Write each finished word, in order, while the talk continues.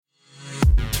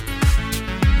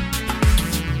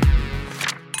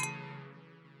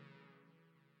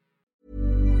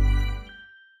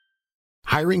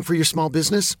Hiring for your small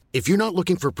business? If you're not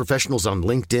looking for professionals on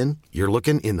LinkedIn, you're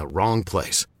looking in the wrong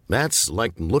place. That's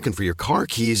like looking for your car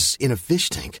keys in a fish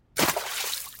tank.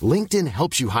 LinkedIn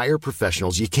helps you hire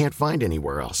professionals you can't find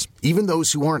anywhere else, even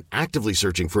those who aren't actively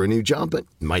searching for a new job but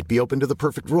might be open to the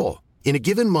perfect role. In a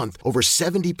given month, over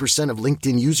 70% of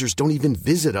LinkedIn users don't even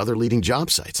visit other leading job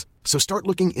sites. So start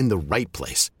looking in the right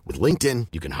place. With LinkedIn,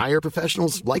 you can hire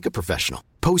professionals like a professional.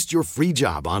 Post your free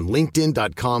job on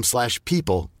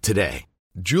linkedin.com/people today.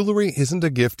 Jewelry isn't a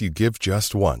gift you give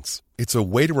just once. It's a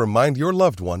way to remind your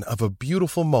loved one of a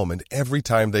beautiful moment every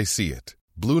time they see it.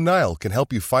 Blue Nile can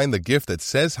help you find the gift that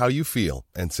says how you feel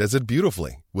and says it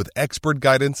beautifully, with expert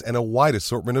guidance and a wide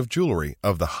assortment of jewelry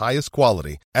of the highest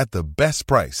quality at the best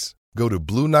price. Go to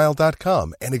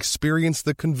BlueNile.com and experience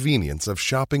the convenience of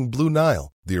shopping Blue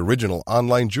Nile, the original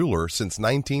online jeweler since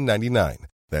 1999.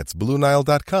 That's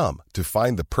BlueNile.com to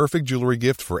find the perfect jewelry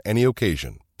gift for any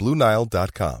occasion.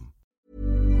 BlueNile.com.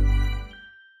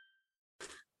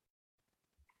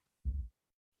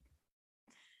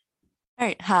 All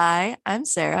right. Hi, I'm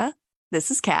Sarah. This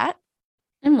is Kat.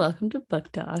 And welcome to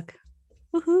Book Talk.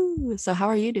 Woohoo. So how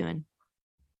are you doing?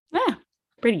 Yeah,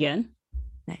 pretty good.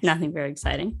 Nice. Nothing very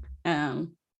exciting. It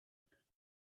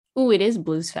is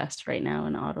Blues Fest right now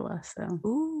in Ottawa.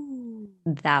 So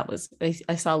that was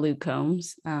I saw Luke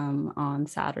Combs on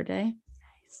Saturday.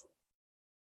 Nice.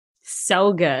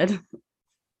 So good.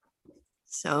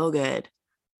 So good.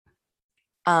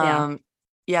 Yeah,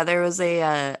 there was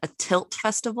a Tilt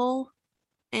festival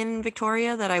in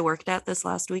Victoria that I worked at this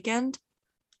last weekend.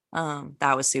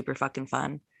 That was super fucking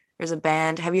fun. There's a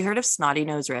band. Have you heard of Snotty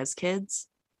Nose Rez Kids?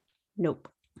 Nope.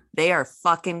 They are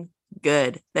fucking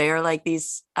good. They are like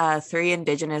these 3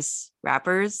 Indigenous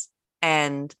rappers,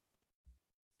 and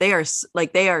they are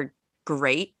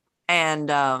great. And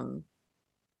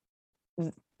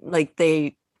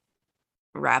they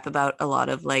rap about a lot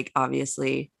of like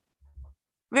obviously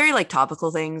very like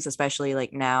topical things, especially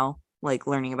like now, like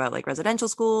learning about like residential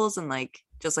schools and like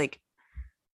just like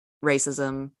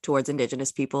racism towards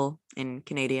Indigenous people in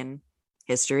Canadian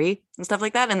history and stuff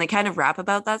like that. And they kind of rap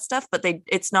about that stuff, but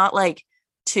it's not like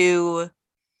too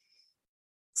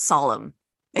solemn.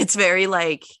 It's very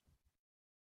like,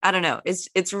 I don't know.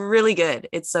 It's really good.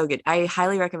 It's so good. I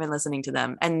highly recommend listening to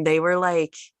them. And they were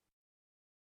like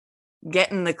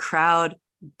getting the crowd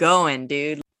going,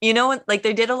 dude. You know what? Like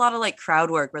they did a lot of like crowd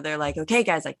work where they're like, okay,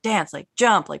 guys, like dance, like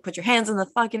jump, like put your hands in the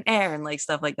fucking air and like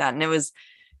stuff like that. And it was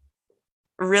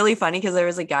really funny because there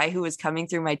was a guy who was coming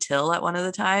through my till at one of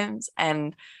the times,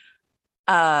 and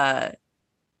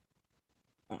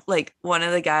like one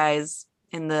of the guys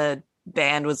in the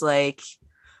band was like,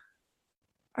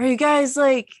 are you guys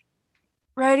like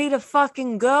ready to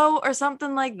fucking go or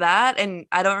something like that? And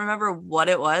I don't remember what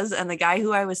it was. And the guy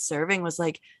who I was serving was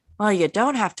like, well, you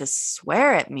don't have to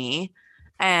swear at me.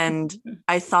 And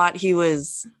I thought he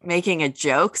was making a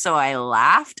joke, so I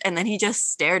laughed, and then he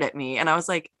just stared at me, and I was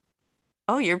like,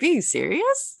 oh, you're being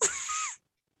serious?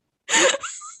 I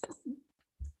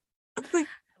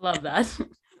love that.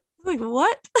 Like,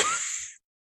 what?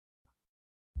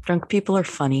 Drunk people are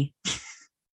funny.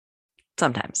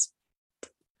 Sometimes.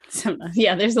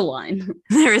 Yeah, there's a line.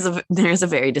 There is a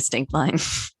very distinct line.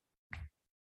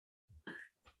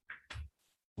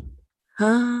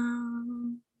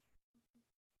 I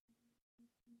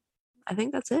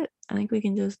think that's it. I think we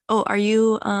can just. Oh, are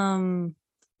you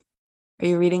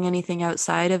reading anything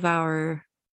outside of our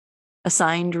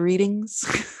assigned readings?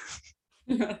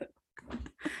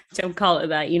 Don't call it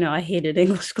that. You know, I hated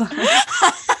English class.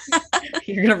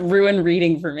 You're gonna ruin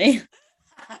reading for me.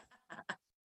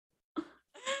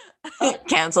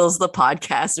 Cancels the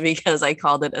podcast because I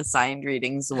called it assigned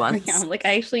readings once. Yeah, I'm like,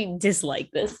 I actually dislike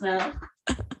this now.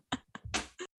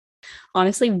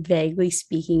 Honestly, vaguely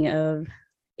speaking of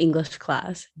English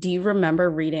class, do you remember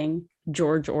reading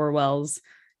George Orwell's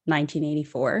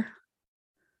 1984?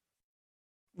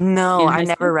 No, I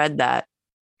never read that.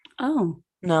 Oh.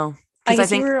 No. I Because I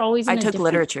think you were always I took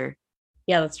literature.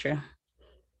 Yeah, that's true.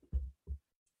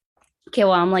 Okay,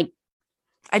 well, I'm like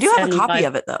I do have a copy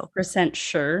of it though. %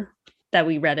 sure that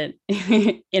we read it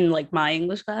in like my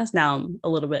English class. Now I'm a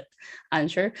little bit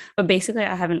unsure, but basically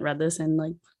I haven't read this in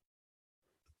like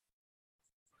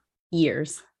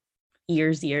years.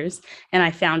 And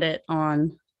I found it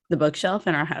on the bookshelf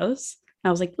in our house. And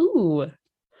I was like, ooh.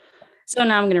 So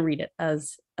now I'm going to read it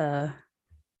as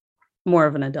more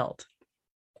of an adult.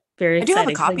 Very exciting. I do have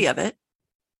a copy of it.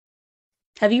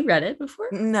 Have you read it before?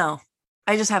 No,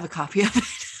 I just have a copy of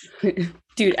it.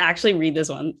 Dude, actually read this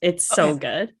one. It's so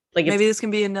good. Like maybe this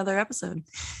can be another episode.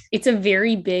 It's a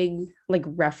very big, like,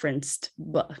 referenced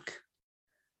book.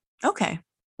 Okay.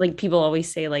 like people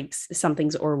always say like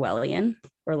something's Orwellian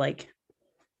or like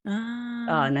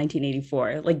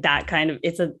 1984, like that kind of,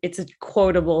 it's a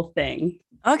quotable thing.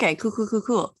 Okay,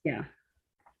 cool. Yeah.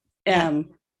 Yeah.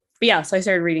 But yeah, so I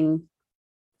started reading.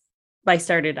 By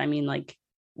started, I mean like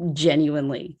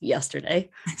genuinely yesterday.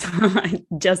 So I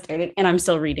just started, and I'm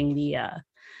still reading the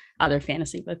other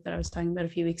fantasy book that I was talking about a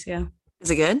few weeks ago. Is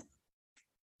it good?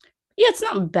 Yeah, it's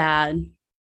not bad.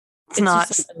 It's not.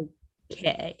 Just like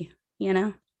okay, you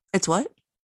know? It's what?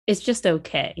 It's just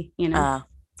okay, you know?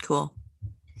 Cool.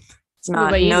 It's What not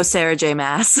about no you? Sarah J.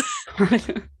 Mass.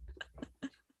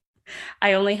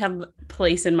 I only have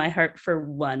place in my heart for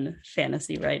one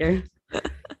fantasy writer.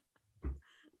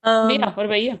 But yeah, what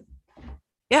about you?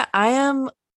 Yeah, I am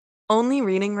only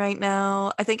reading right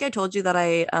now. I think I told you that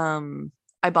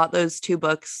I bought those two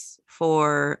books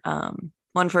for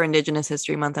one for Indigenous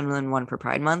History Month and then one for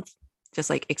Pride Month, just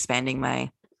like expanding my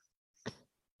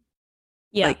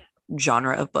Yeah. like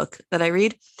genre of book that I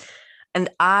read. And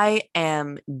I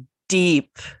am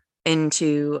deep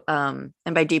into and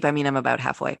by deep I mean I'm about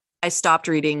halfway. I stopped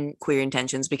reading Queer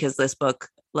Intentions because this book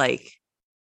like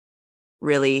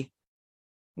really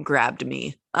grabbed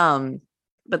me.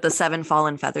 But the Seven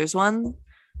Fallen Feathers one,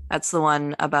 that's the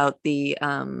one about the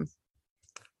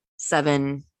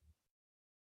seven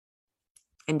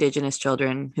Indigenous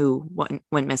children who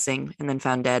went missing and then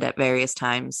found dead at various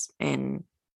times in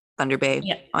Thunder Bay,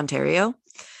 Yeah. Ontario.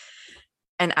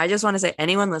 And I just want to say,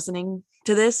 anyone listening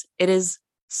to this, it is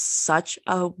such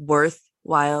a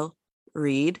worthwhile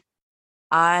read.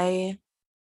 I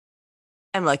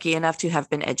am lucky enough to have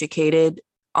been educated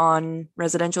on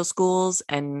residential schools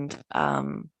and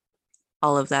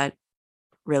all of that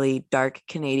really dark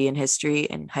Canadian history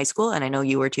in high school. And I know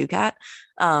you were too, Kat.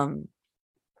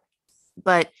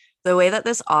 But the way that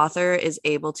this author is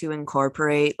able to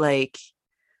incorporate like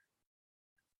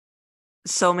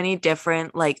so many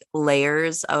different like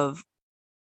layers of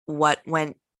what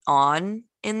went on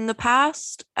in the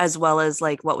past, as well as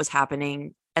like what was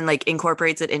happening, and like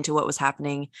incorporates it into what was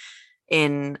happening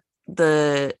in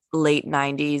the late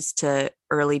 90s to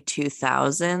early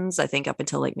 2000s, I think up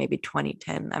until like maybe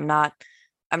 2010. I'm not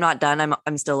done.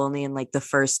 I'm still only in like the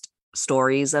first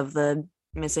stories of the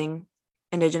missing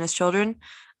Indigenous children.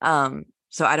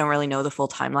 So I don't really know the full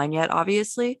timeline yet,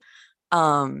 obviously.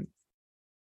 Um,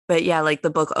 but yeah, like the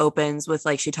book opens with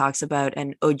like she talks about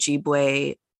an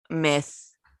Ojibwe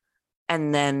myth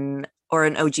and then or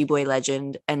an Ojibwe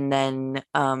legend, and then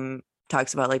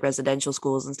talks about like residential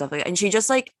schools and stuff like that. And she just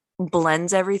like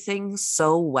blends everything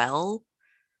so well.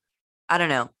 I don't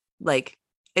know. Like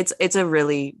it's a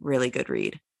really, really good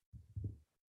read.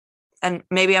 And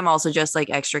maybe I'm also just like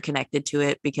extra connected to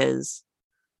it because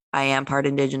I am part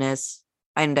Indigenous,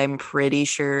 and I'm pretty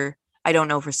sure, I don't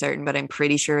know for certain, but I'm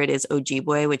pretty sure it is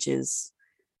Ojibwe, which is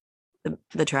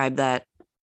the tribe that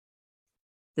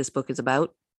this book is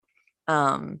about.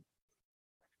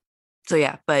 So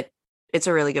yeah, but it's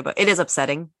a really good book. It is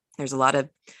upsetting. There's a lot of,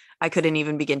 I couldn't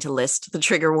even begin to list the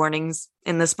trigger warnings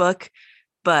in this book,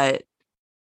 but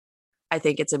I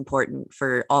think it's important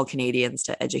for all Canadians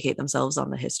to educate themselves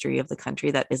on the history of the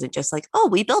country that isn't just like, oh,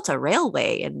 we built a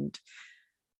railway and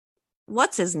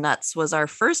what's his nuts was our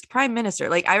first prime minister.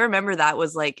 Like I remember that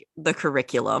was like the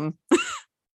curriculum.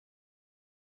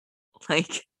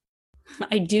 Like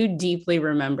I do deeply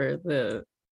remember the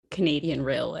Canadian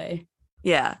Railway.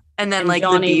 yeah. And then And like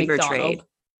Johnny the beaver McDonald.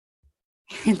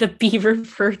 trade. The beaver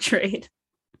fur trade.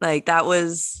 Like that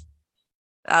was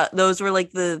those were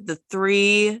like the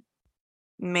three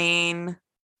main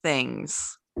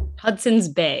things. Hudson's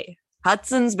Bay.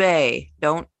 Hudson's Bay.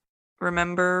 Don't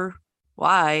remember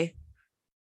why.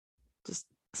 Just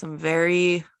some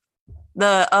very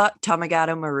the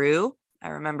Tamagata Maru. I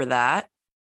remember that.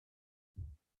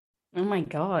 Oh my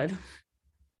god.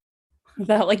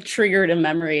 That like triggered a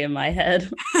memory in my head.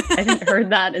 I haven't heard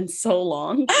that in so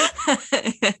long.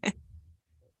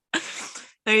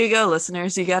 There you go,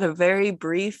 listeners. You got a very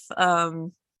brief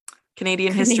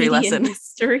Canadian history lesson.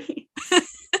 History.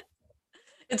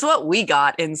 It's what we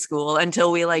got in school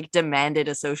until we like demanded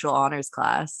a social honors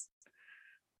class.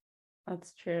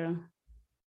 That's true.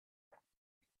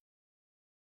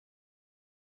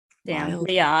 Damn. Wild.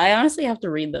 But yeah, I honestly have to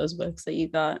read those books that you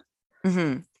got.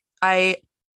 Mm-hmm.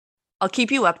 I'll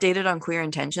keep you updated on Queer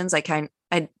Intentions.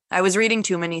 I was reading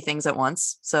too many things at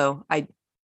once, so I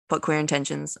put Queer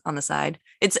Intentions on the side.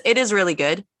 It is really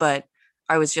good, but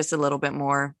I was just a little bit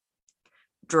more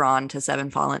drawn to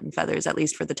Seven Fallen Feathers, at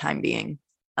least for the time being.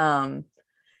 And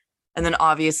then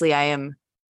obviously I am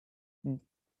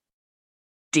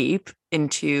deep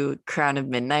into Crown of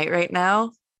Midnight right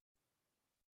now.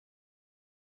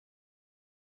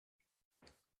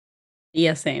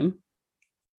 Yeah, same.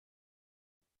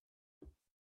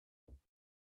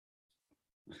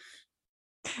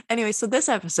 Anyway, so this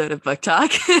episode of Book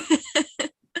Talk.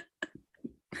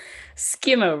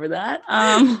 Skim over that.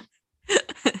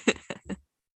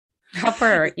 How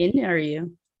far in are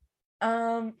you?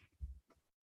 I'm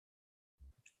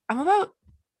about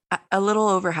a little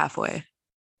over halfway.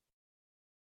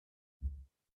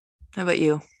 How about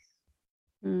you?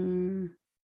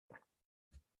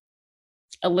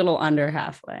 A little under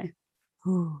halfway.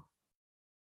 Ooh.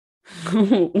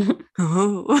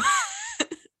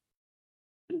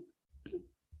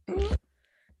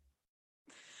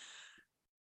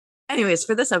 Anyways,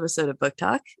 for this episode of Book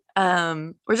Talk,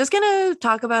 we're just gonna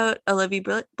talk about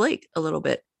Olivia Blake a little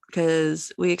bit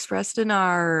because we expressed in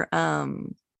our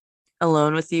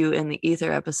Alone with You in the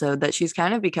Ether episode that she's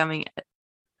kind of becoming.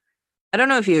 I don't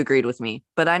know if you agreed with me,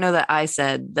 but I know that I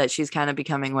said that she's kind of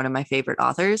becoming one of my favorite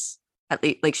authors. At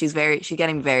least, like she's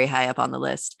getting very high up on the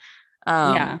list.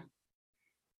 Yeah.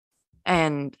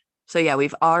 And so yeah,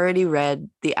 we've already read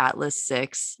The Atlas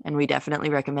Six, and we definitely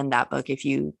recommend that book if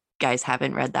you guys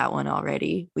haven't read that one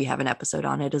already. We have an episode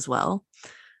on it as well.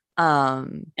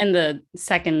 And the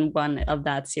second one of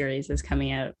that series is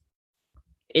coming out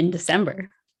in December.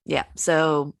 Yeah,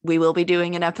 so we will be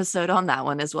doing an episode on that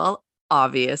one as well,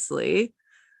 obviously.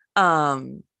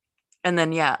 And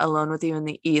then yeah, Alone with You in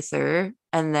the Ether.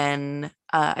 And then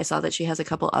I saw that she has a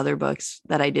couple other books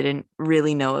that I didn't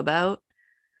really know about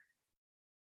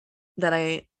that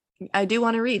I do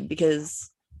want to read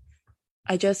because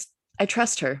I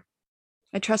trust her.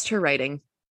 I trust her writing.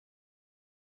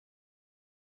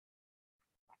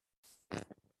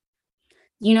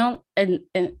 You know, and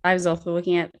I was also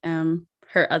looking at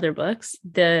her other books.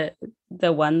 The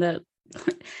one that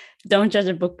don't judge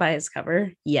a book by its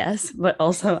cover, yes, but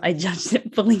also I judged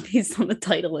it fully based on the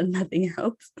title and nothing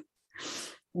else.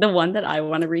 The one that I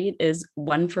want to read is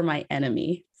One for My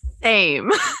Enemy. Same.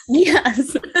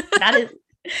 Yes,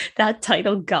 that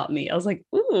title got me. I was like,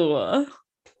 ooh.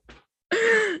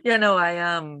 Yeah, no,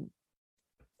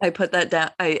 I put that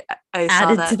down. I added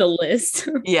saw that to the list.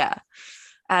 Yeah,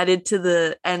 added to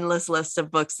the endless list of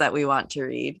books that we want to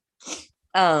read.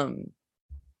 Oh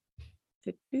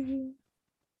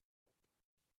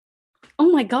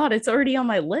my god, it's already on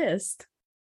my list.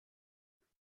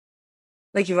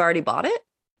 Like you've already bought it?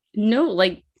 No,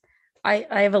 like I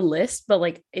have a list, but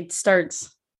like it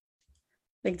starts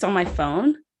like it's on my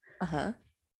phone. Uh-huh.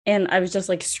 And I was just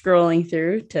like scrolling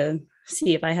through to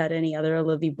see if I had any other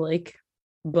Olivia Blake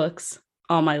books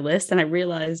on my list. And I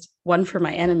realized One for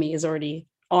My Enemy is already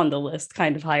on the list,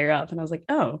 kind of higher up. And I was like,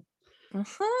 oh.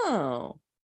 Uh-huh.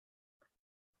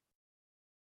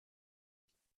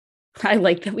 I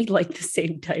like that we like the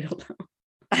same title.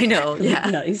 I know. Yeah.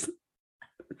 Nice.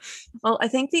 Well, I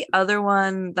think the other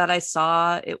one that I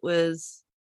saw, I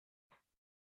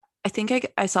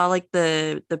think I saw like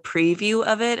the preview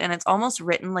of it, and it's almost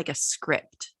written like a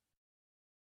script.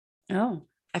 Oh.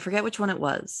 I forget which one it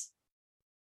was.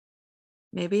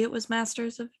 Maybe it was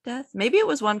Masters of Death. Maybe it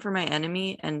was One for My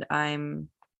Enemy, and I'm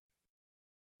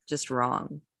just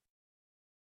wrong.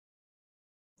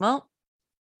 Well,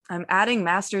 I'm adding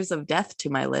Masters of Death to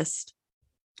my list.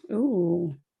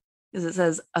 Ooh. Because it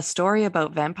says a story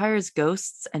about vampires,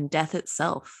 ghosts, and death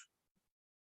itself.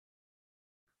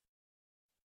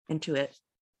 Into it.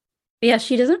 Yeah,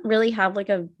 she doesn't really have like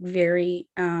a very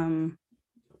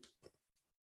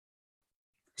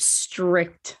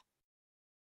strict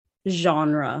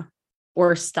genre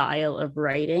or style of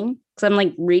writing. Because I'm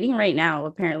like reading right now,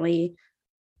 apparently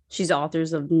she's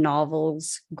authors of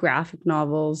novels, graphic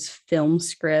novels, film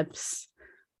scripts,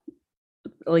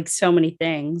 like so many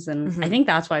things. And I think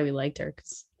that's why we liked her,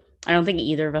 because I don't think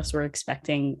either of us were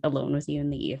expecting Alone with You in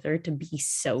the Ether to be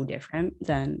so different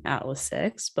than Atlas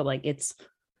Six, but like it's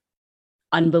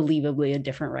unbelievably a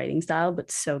different writing style,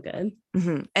 but so good.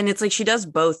 And it's like she does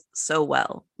both so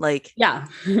well. Like, yeah.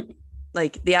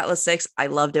 Like the Atlas Six, I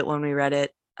loved it when we read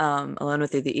it. Alone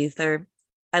with You, the Ether,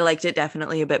 I liked it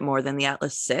definitely a bit more than the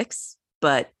Atlas Six,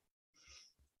 but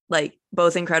like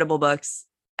both incredible books.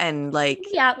 And like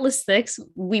the Atlas Six,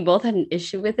 we both had an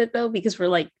issue with it though, because we're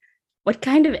like, what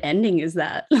kind of ending is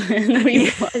that? And then we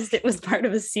realized it was part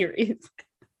of a series.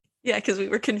 Yeah, because we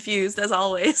were confused as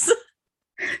always.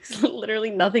 So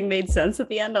literally nothing made sense at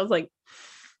the end. I was like,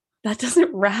 that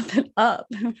doesn't wrap it up.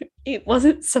 It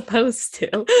wasn't supposed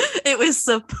to. It was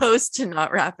supposed to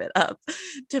not wrap it up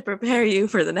to prepare you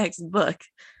for the next book.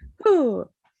 Ooh.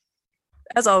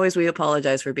 As always, we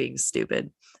apologize for being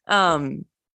stupid. But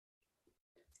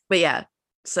yeah,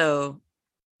 so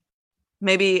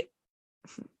maybe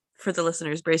for the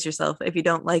listeners, brace yourself. If you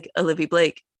don't like Olivia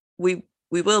Blake, we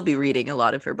we will be reading a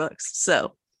lot of her books.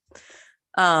 So,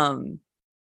 but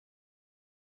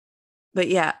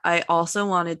yeah, I also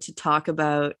wanted to talk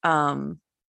about the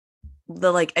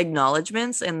like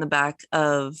acknowledgments in the back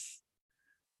of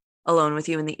Alone with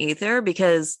You in the Aether,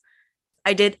 because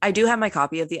I do have my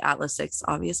copy of the Atlas 6,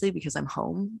 obviously, because I'm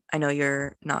home. I know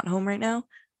you're not home right now.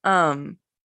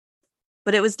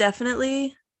 But it was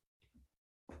definitely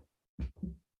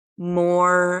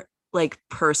more like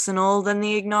personal than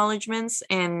the acknowledgments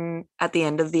in at the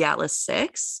end of the Atlas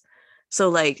 6. So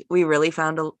like we really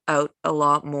found out a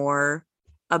lot more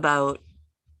about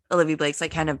Olivia Blake's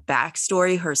like kind of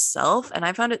backstory herself, and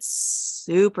I found it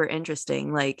super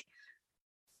interesting. Like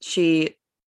she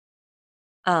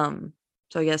so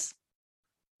I guess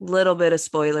little bit of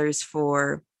spoilers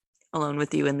for Alone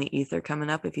with You in the Aether coming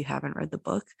up if you haven't read the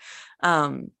book.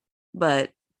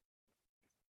 But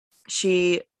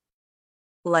she,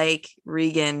 like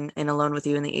Regan in Alone with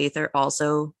You in the Aether,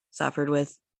 also suffered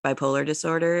with bipolar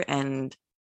disorder. And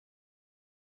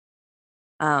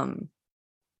I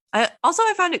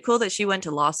found it cool that she went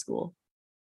to law school.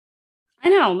 I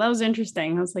know, that was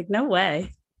interesting. I was like, no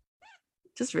way.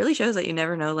 Just really shows that you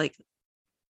never know like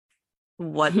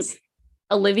what's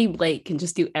Olivia Blake can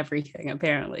just do everything,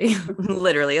 apparently.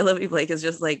 literally Olivia Blake is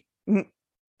just like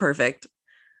perfect.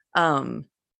 And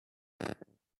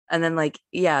then like,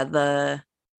 yeah, the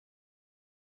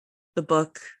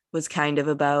book was kind of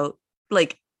about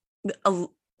like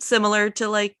similar to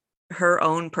like her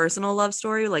own personal love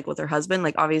story, like with her husband.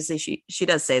 Like obviously she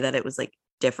does say that it was like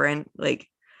different, like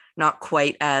not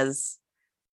quite as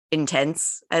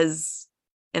intense as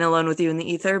in Alone with You in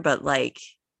the Aether, but like,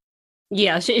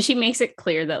 yeah, she makes it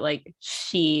clear that like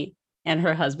she and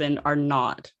her husband are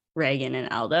not Regan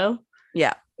and Aldo.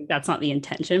 Yeah, that's not the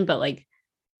intention, but like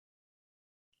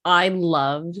I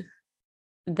loved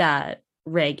that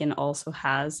Regan also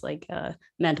has like a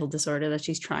mental disorder that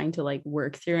she's trying to like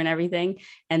work through and everything,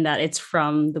 and that it's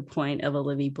from the point of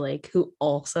Olivia Blake, who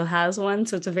also has one.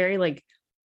 So it's a very like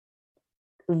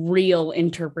real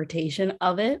interpretation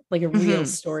of it, like a real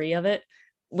story of it,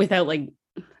 without like,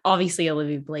 obviously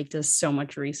Olivia Blake does so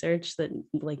much research that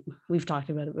like we've talked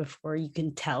about it before. You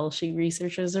can tell she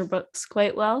researches her books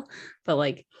quite well, but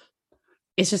like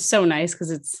it's just so nice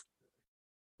because it's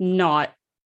not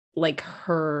like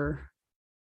her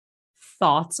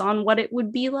thoughts on what it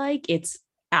would be like. It's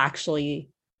actually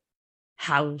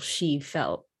how she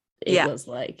felt it was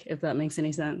like, if that makes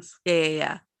any sense.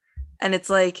 Yeah. And it's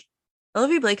like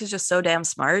Olivia Blake is just so damn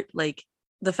smart. Like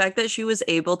the fact that she was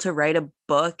able to write a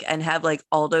book and have like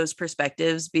Aldo's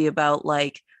perspectives be about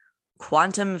like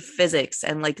quantum physics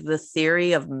and like the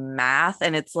theory of math.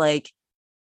 And it's like,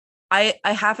 I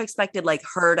half expected like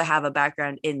her to have a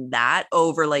background in that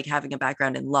over like having a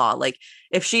background in law. Like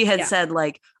if she had said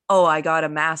like, oh, I got a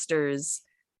master's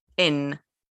in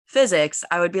physics,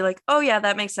 I would be like, oh yeah,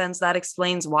 that makes sense. That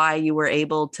explains why you were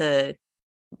able to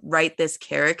write this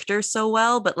character so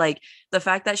well. But like the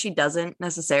fact that she doesn't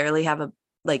necessarily have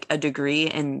a degree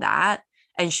in that,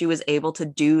 and she was able to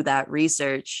do that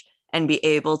research and be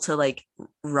able to like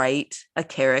write a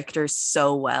character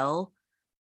so well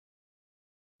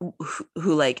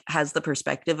who like has the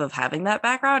perspective of having that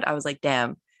background, I was like,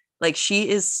 damn, like she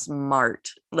is smart.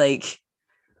 Like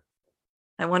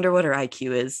I wonder what her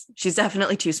IQ is. She's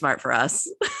definitely too smart for us.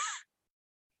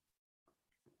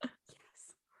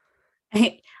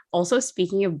 Yes. Also,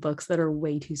 speaking of books that are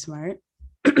way too smart,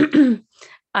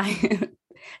 I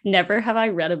never have I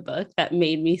read a book that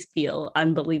made me feel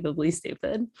unbelievably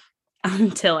stupid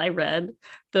until I read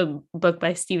the book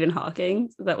by Stephen Hawking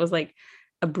that was like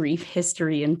A Brief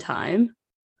History in Time.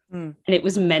 And it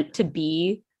was meant to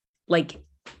be like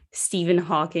Stephen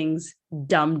Hawking's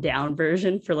dumbed down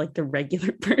version for like the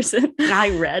regular person. And I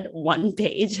read one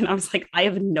page and I was like, I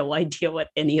have no idea what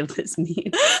any of this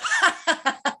means.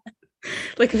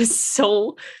 Like it was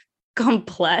so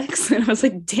complex. And I was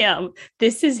like, damn,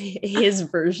 this is his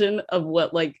version of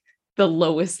what like the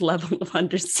lowest level of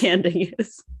understanding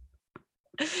is.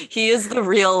 He is the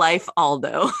real life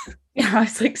Aldo. Yeah, I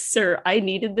was like, sir, I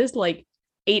needed this like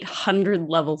 800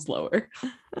 levels lower.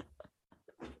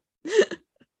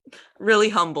 Really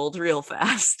humbled real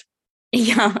fast.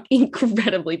 Yeah,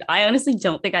 incredibly. I honestly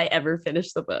don't think I ever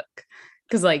finished the book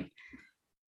because like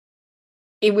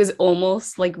it was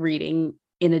almost like reading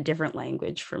in a different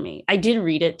language for me. I did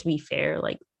read it, to be fair,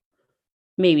 like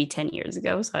maybe 10 years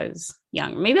ago, so I was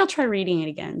young. Maybe I'll try reading it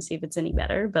again, see if it's any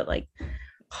better. But like,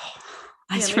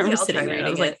 I just remember sitting there and I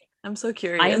was like, I'm so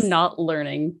curious. I am not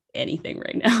learning anything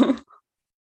right now.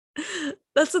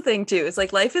 That's the thing too. It's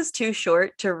like life is too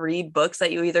short to read books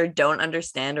that you either don't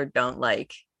understand or don't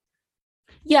like.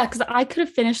 Yeah, because I could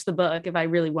have finished the book if I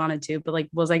really wanted to, but like,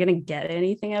 was I gonna get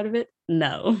anything out of it?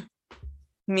 No.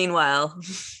 Meanwhile,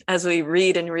 as we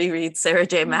read and reread Sarah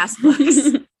J. Maas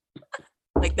books,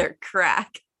 like they're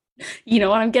crack. You know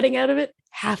what I'm getting out of it?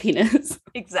 Happiness.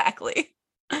 Exactly.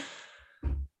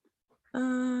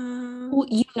 Well,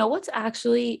 you know what's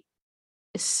actually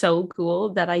so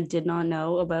cool that I did not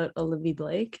know about Olivia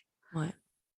Blake, What?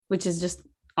 which is just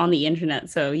on the internet.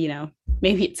 So,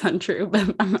 maybe it's untrue,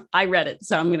 but I read it.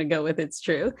 So I'm going to go with it's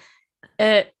true.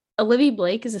 Olivia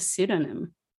Blake is a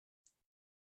pseudonym.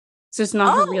 So it's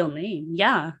not her real name.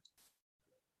 Yeah.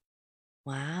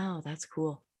 Wow, that's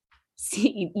cool.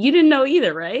 See, you didn't know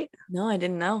either, right? No, I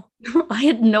didn't know. I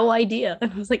had no idea. I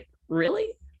was like, really?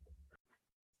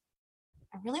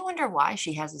 I really wonder why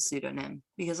she has a pseudonym,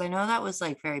 because I know that was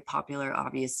like very popular,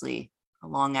 obviously, a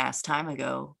long ass time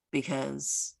ago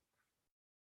because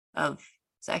of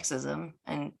sexism.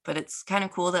 But it's kind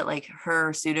of cool that like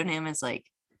her pseudonym is like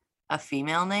a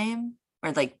female name,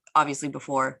 or like obviously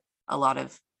before a lot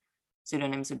of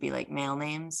pseudonyms would be like male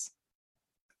names.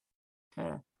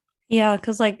 Yeah,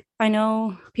 because like I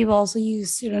know people also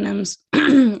use pseudonyms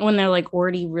when they're like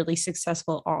already really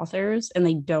successful authors and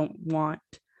they don't want,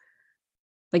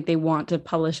 like, they want to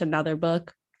publish another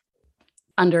book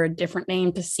under a different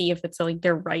name to see if it's like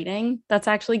their writing that's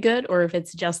actually good or if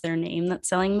it's just their name that's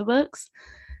selling the books.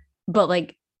 But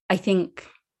like, I think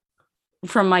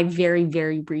from my very,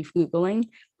 very brief Googling,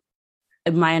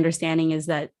 my understanding is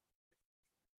that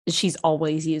she's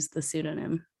always used the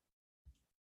pseudonym.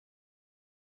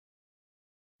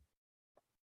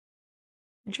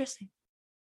 Interesting.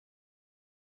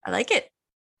 I like it.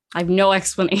 I have no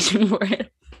explanation for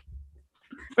it,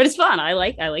 but it's fun. I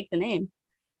like the name.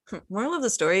 Moral of the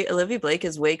story: Olivia Blake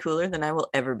is way cooler than I will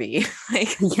ever be.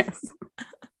 Like, yes,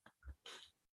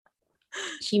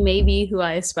 she may be who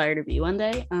I aspire to be one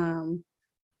day.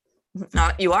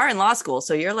 Not you are in law school,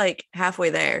 so you're like halfway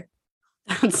there.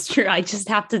 That's true. I just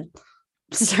have to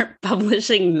start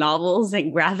publishing novels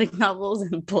and graphic novels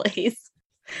and plays.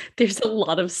 There's a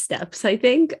lot of steps, I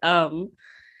think.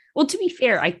 Well, to be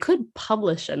fair, I could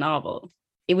publish a novel.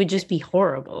 It would just be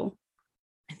horrible.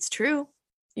 It's true.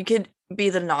 You could be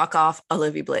the knockoff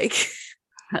Olivia Blake.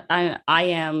 I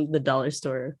am the dollar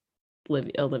store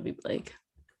Olivia Blake.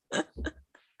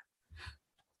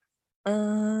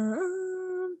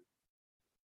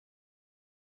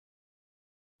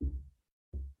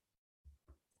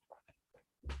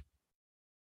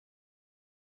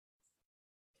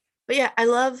 But yeah, I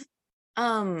love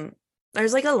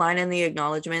there's like a line in the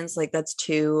acknowledgements, like that's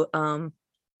to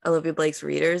Olivia Blake's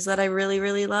readers that I really,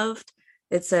 really loved.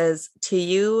 It says, "To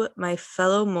you, my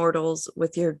fellow mortals,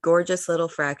 with your gorgeous little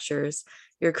fractures,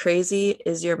 your crazy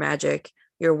is your magic,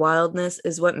 your wildness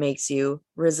is what makes you,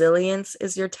 resilience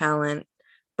is your talent,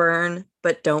 burn,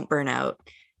 but don't burn out."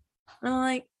 And I'm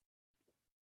like,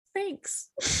 thanks.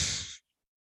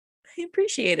 I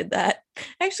appreciated that.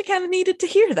 I actually kind of needed to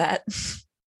hear that.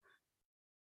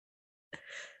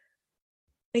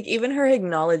 Like even her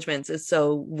acknowledgements is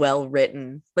so well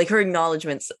written. Like her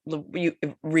acknowledgements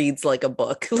reads like a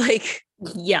book. Like,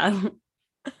 yeah.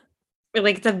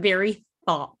 Like it's a very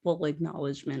thoughtful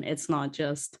acknowledgement. It's not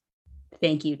just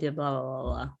thank you to blah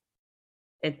blah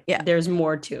blah. There's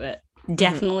more to it.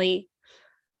 Definitely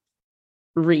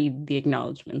read the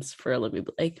acknowledgements for Olivia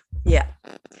Blake. Yeah.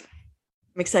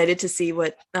 I'm excited to see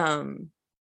what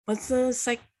what's the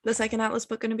second Atlas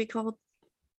book going to be called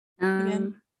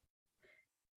again?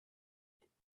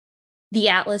 The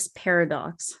Atlas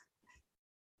Paradox.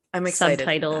 I'm excited.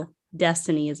 Subtitle: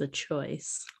 Destiny is a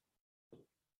Choice.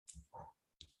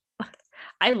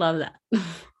 I love that.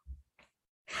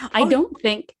 I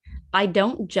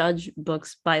don't judge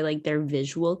books by like their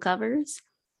visual covers.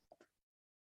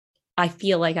 I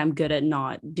feel like I'm good at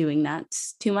not doing that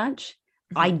too much.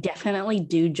 I definitely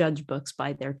do judge books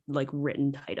by their like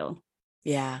written title.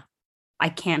 Yeah. I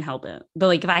can't help it. But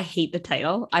like if I hate the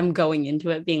title, I'm going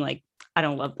into it being like, I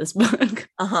don't love this book.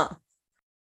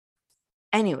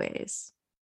 Anyways,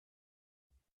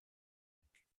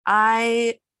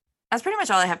 that's pretty much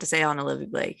all I have to say on Olivia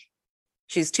Blake.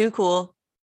 She's too cool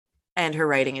and her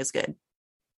writing is good.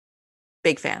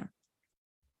 Big fan.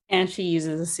 And she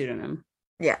uses a pseudonym.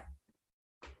 Yeah.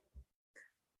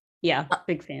 Yeah,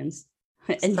 big fans.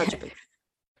 And such a big fan.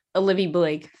 Olivia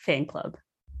Blake fan club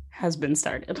has been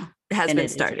started.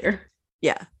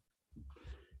 Yeah.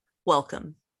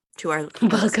 Welcome to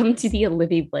the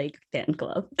Olivia Blake fan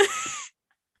club.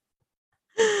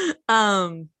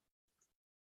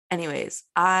 Anyways,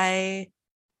 I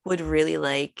would really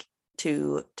like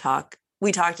to talk.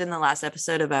 We talked in the last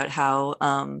episode about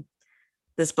how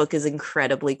this book is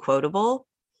incredibly quotable.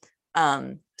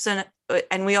 And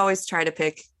we always try to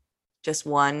pick just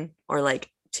one or like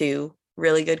two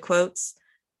really good quotes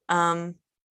from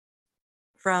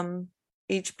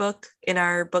each book in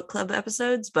our book club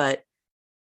episodes, but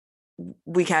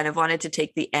we kind of wanted to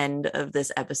take the end of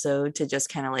this episode to just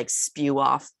kind of like spew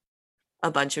off a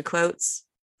bunch of quotes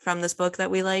from this book that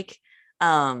we like.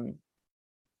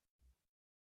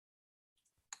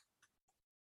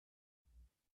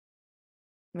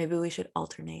 Maybe we should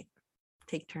alternate,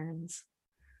 take turns.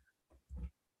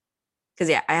 Because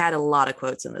yeah, I had a lot of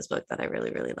quotes in this book that I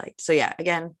really, really liked. So yeah,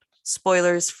 again,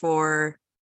 spoilers for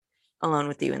Alone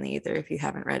with You in the Ether if you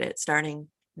haven't read it, starting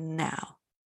now.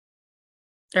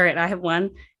 All right, I have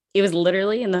one. It was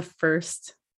literally in the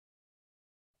first,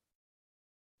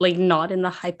 like not in the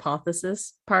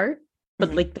hypothesis part,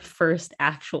 but like the first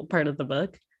actual part of the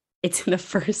book. It's in the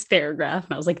first paragraph.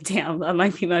 And I was like, damn, that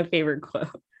might be my favorite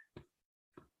quote.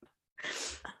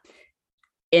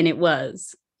 And it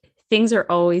was, things are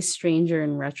always stranger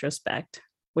in retrospect,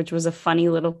 which was a funny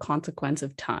little consequence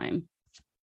of time.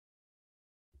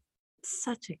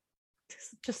 Such a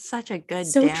good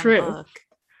so damn true. book.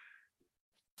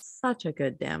 Such a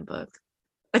good damn book.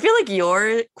 I feel like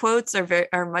your quotes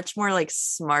are much more like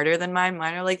smarter than mine.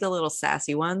 Mine are like the little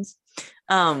sassy ones,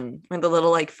 and the little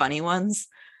like funny ones.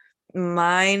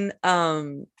 Mine,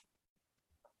 I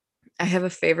have a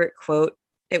favorite quote.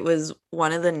 It was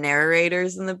one of the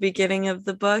narrators in the beginning of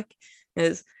the book.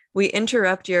 Is we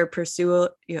interrupt your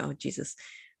pursuit.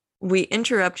 We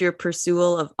interrupt your pursuit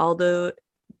of Aldo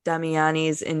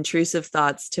Damiani's intrusive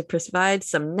thoughts to provide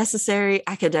some necessary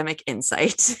academic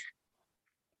insight.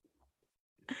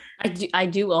 I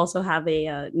do also have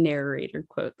a narrator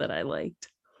quote that I liked.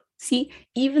 See,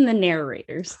 even the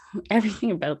narrators, everything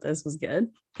about this was good.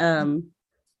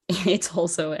 It's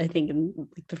also, I think, in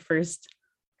like the first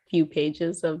few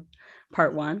pages of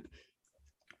part 1.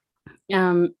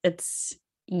 It's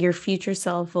your future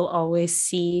self will always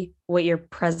see what your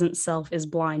present self is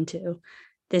blind to.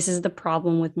 This is the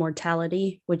problem with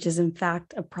mortality, which is in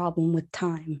fact a problem with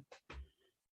time.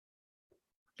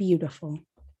 Beautiful.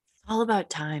 All about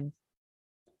time.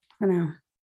 I know.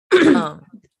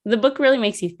 The book really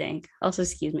makes you think. Also,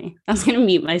 excuse me. I was going to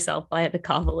mute myself. I had to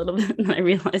cough a little bit, and I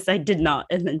realized I did not,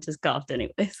 and then just coughed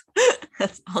anyways.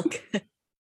 That's all good.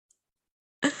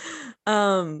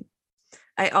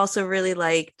 I also really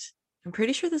liked, I'm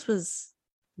pretty sure this was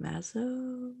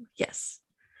Maso. Yes.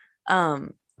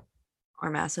 Or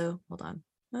Maso. Hold on.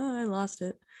 Oh, I lost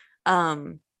it.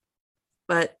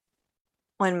 But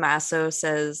when Maso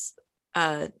says,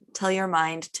 tell your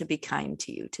mind to be kind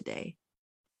to you today.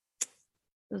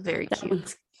 It was very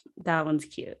cute. That one's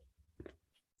cute.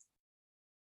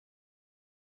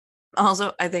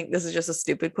 Also, I think this is just a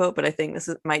stupid quote, but I think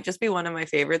might just be one of my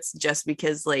favorites just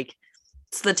because like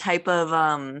it's the type of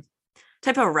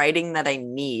writing that I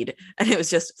need. And it was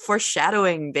just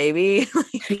foreshadowing, baby.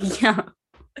 Yeah.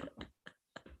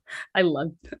 I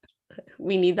love it.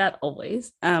 We need that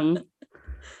always. I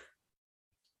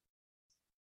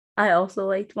also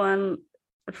liked one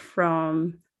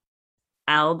from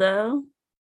Aldo.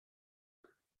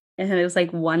 And it was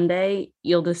like, one day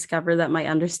you'll discover that my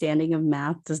understanding of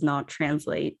math does not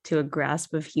translate to a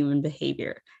grasp of human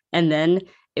behavior. And then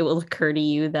it will occur to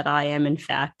you that I am, in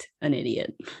fact, an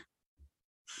idiot.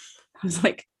 I was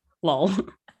like, lol.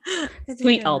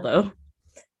 Sweet Aldo.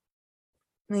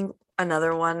 I think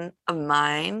another one of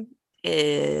mine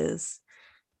is,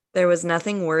 there was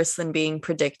nothing worse than being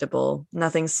predictable,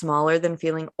 nothing smaller than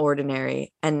feeling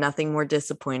ordinary, and nothing more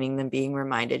disappointing than being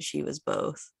reminded she was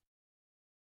both.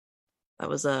 That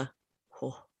was a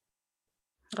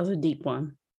deep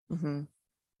one. Mm-hmm.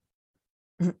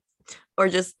 Or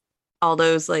just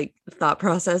Aldo's like thought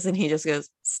process, and he just goes,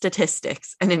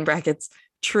 statistics, and in brackets,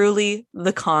 truly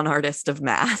the con artist of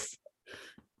math.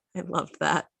 I loved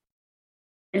that.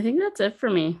 I think that's it for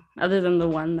me, other than the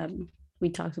one that we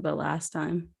talked about last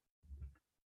time.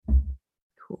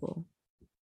 Cool.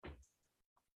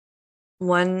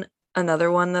 Another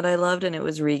one that I loved, and it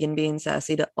was Regan being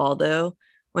sassy to Aldo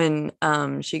when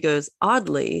she goes,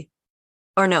 oddly,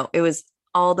 or no, it was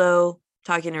Aldo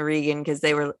talking to Regan because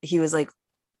he was like,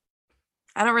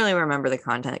 I don't really remember the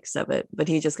context of it, but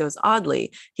he just goes,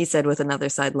 oddly, he said with another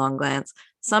sidelong glance,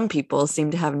 some people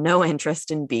seem to have no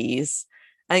interest in bees.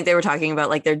 I think they were talking about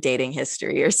like their dating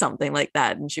history or something like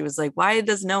that. And she was like, why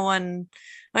has no one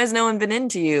been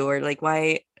into you? Or like,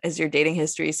 why is your dating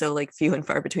history so like few and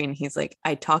far between? And he's like,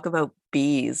 I talk about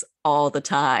bees all the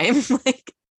time.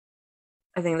 Like,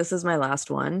 I think this is my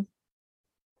last one.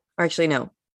 Or actually,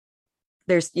 no.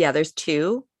 There's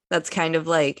two. That's kind of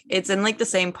like, it's in like the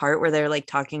same part where they're like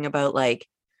talking about like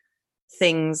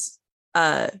things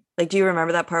like, do you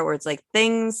remember that part where it's like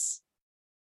things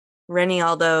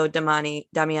Reinaldo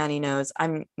Damiani knows?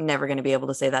 I'm never going to be able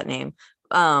to say that name.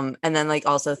 And then like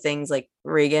also things like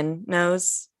Regan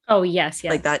knows. Oh, yes.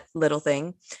 Like that little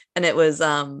thing. And it was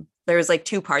there was like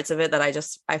two parts of it that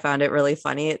I found it really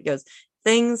funny. It goes,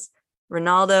 things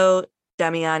Ronaldo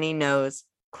Damiani knows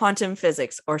quantum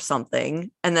physics or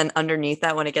something. And then underneath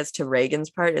that, when it gets to Regan's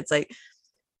part, it's like,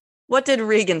 what did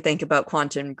Regan think about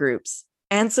quantum groups?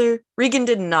 Answer, Regan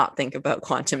did not think about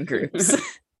quantum groups.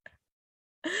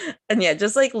 And yeah,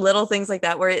 just like little things like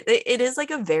that, where it is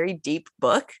like a very deep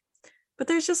book, but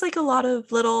there's just like a lot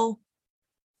of little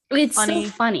It's so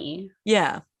funny.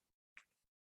 Yeah.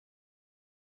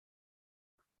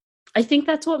 I think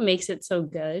that's what makes it so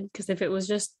good, because if it was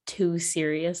just too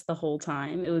serious the whole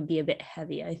time, it would be a bit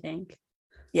heavy, I think.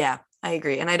 Yeah, I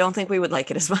agree. And I don't think we would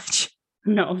like it as much.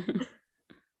 No.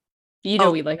 You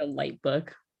know, we like a light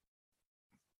book.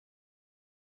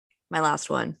 My last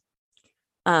one.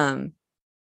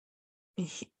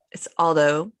 It's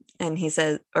Aldo, and he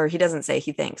says, or he doesn't say,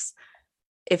 he thinks,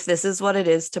 if this is what it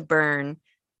is to burn,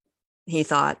 he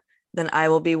thought, then I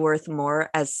will be worth more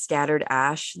as scattered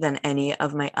ash than any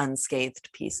of my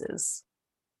unscathed pieces.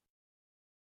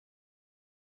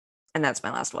 And that's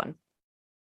my last one.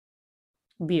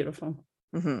 Beautiful.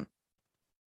 Mm-hmm.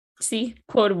 See,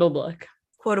 quotable book.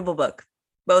 Quotable book,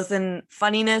 both in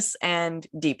funniness and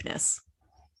deepness.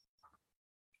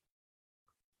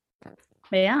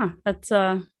 But yeah, that's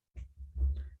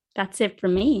it for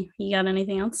me. You got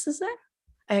anything else to say?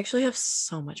 I actually have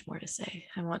so much more to say.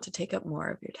 I want to take up more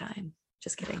of your time.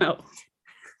 Just kidding. Oh.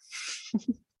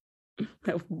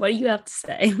 What do you have to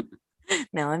say?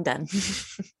 No, I'm done.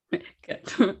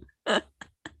 Good.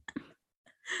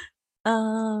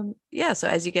 Yeah, so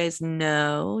as you guys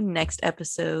know, next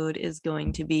episode is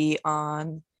going to be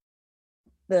on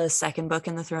the second book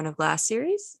in the Throne of Glass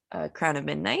series, Crown of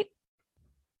Midnight.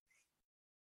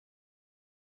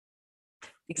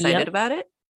 Excited about it.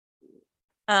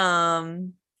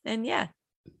 And yeah.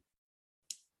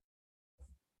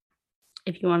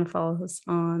 If you want to follow us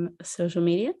on social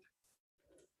media,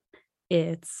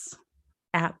 it's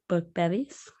at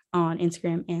BookBevies on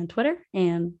Instagram and Twitter,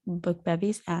 and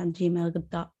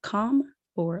bookbevies@gmail.com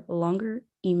for longer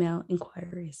email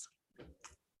inquiries.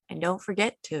 And don't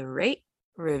forget to rate,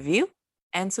 review,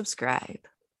 and subscribe.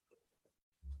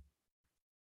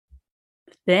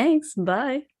 Thanks.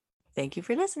 Bye. Thank you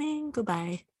for listening.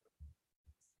 Goodbye.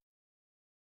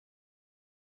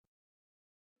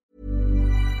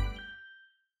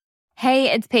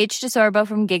 Hey, it's Paige DeSorbo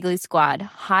from Giggly Squad.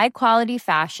 High quality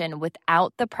fashion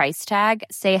without the price tag.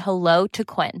 Say hello to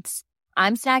Quince.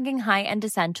 I'm snagging high-end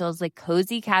essentials like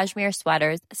cozy cashmere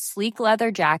sweaters, sleek leather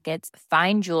jackets,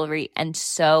 fine jewelry, and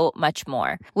so much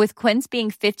more. With Quince being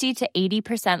 50 to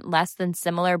 80% less than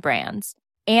similar brands.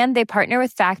 And they partner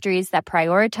with factories that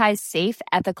prioritize safe,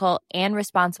 ethical, and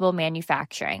responsible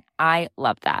manufacturing. I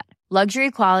love that.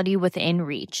 Luxury quality within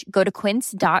reach. Go to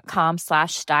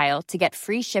quince.com/style to get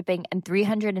free shipping and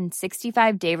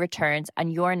 365-day returns on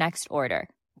your next order.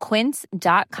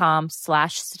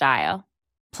 Quince.com/style.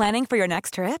 Planning for your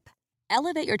next trip?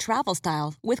 Elevate your travel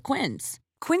style with Quince.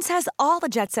 Quince has all the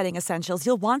jet-setting essentials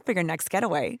you'll want for your next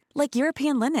getaway, like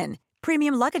European linen,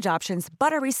 premium luggage options,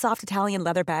 buttery soft Italian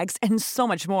leather bags, and so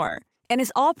much more. And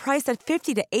is all priced at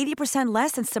 50 to 80%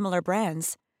 less than similar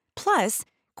brands. Plus,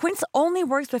 Quince only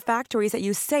works with factories that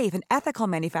use safe and ethical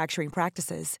manufacturing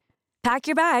practices. Pack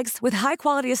your bags with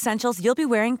high-quality essentials you'll be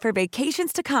wearing for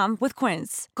vacations to come with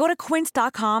Quince. Go to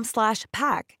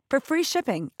quince.com/pack for free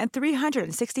shipping and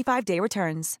 365-day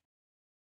returns.